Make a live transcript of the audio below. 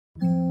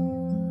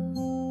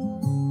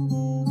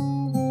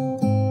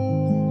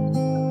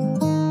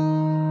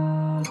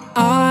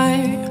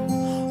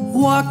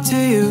talk to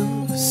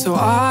you so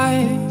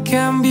I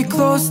can be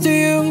close to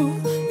you.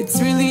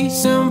 It's really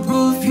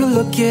simple if you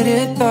look at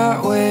it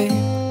that way.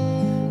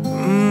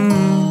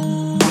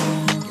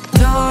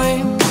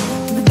 Time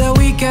that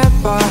we get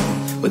by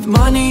with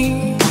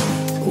money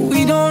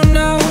we don't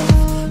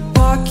have.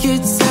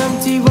 Pockets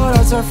empty but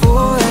hearts are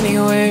full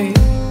anyway.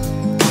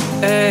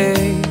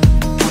 Hey.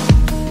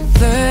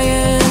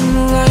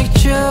 Playing like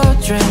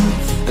children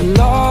and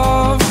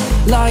love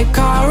like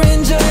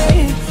R&J.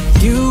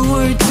 You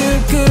were too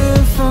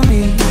good for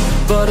me,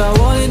 but I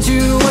wanted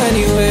you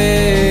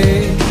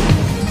anyway.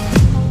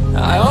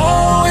 I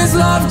always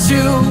loved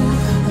you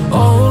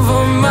over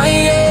my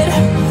head,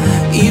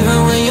 even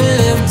when you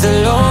lived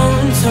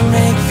alone to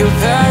make your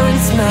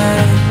parents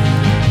mad.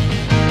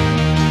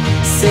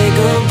 Say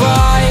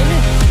goodbye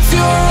to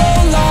your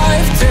old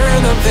life, turn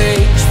the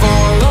page,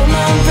 follow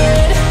my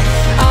bed.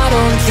 I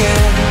don't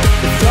care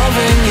if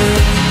loving you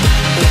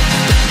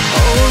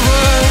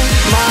over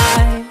my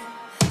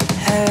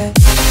head.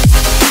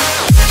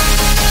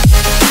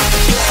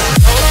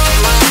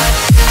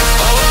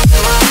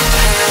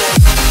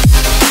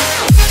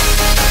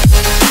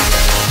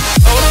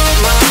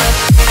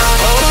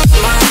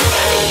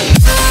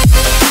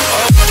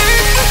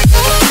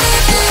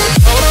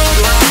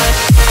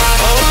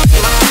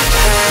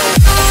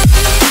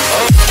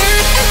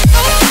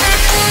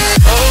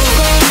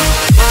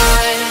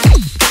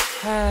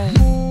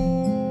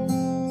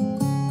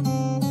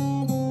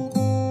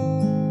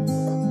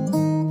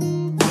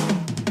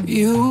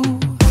 You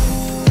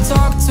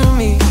talk to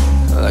me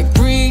like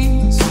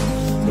breeze,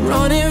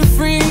 running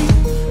free,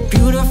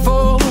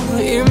 beautiful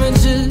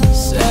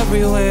images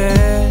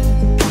everywhere.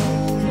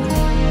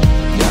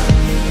 Yeah.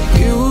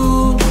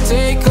 You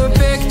take a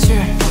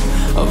picture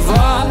of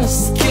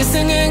us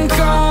kissing in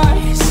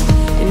cars,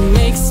 it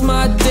makes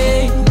my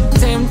day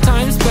 10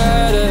 times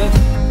better.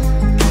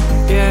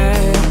 Yeah.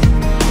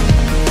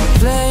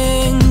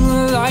 Playing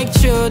like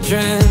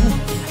children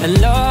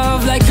and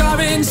love like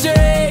R&J.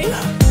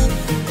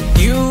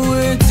 You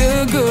were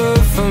too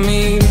good for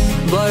me,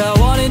 but I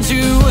wanted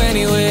you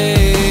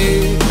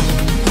anyway.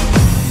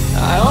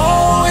 I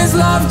always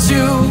loved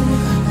you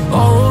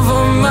over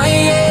my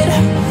head,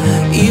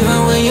 even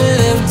when you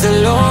lived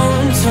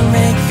alone to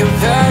make your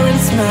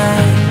parents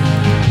mad.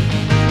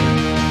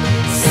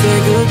 Say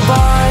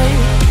goodbye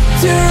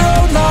to your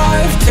old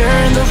life,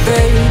 turn the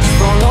page,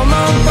 follow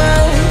my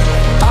bed.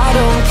 I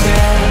don't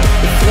care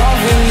if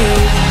loving you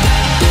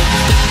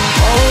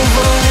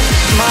over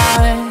my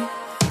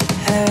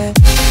head.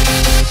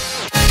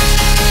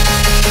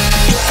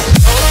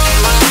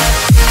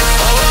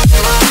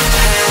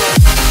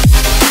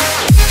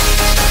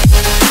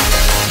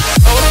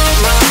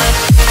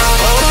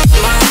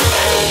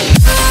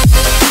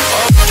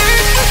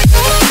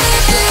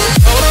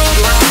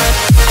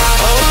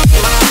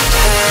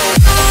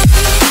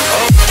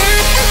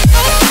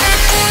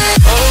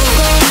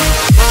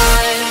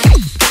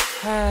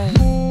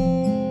 Hey.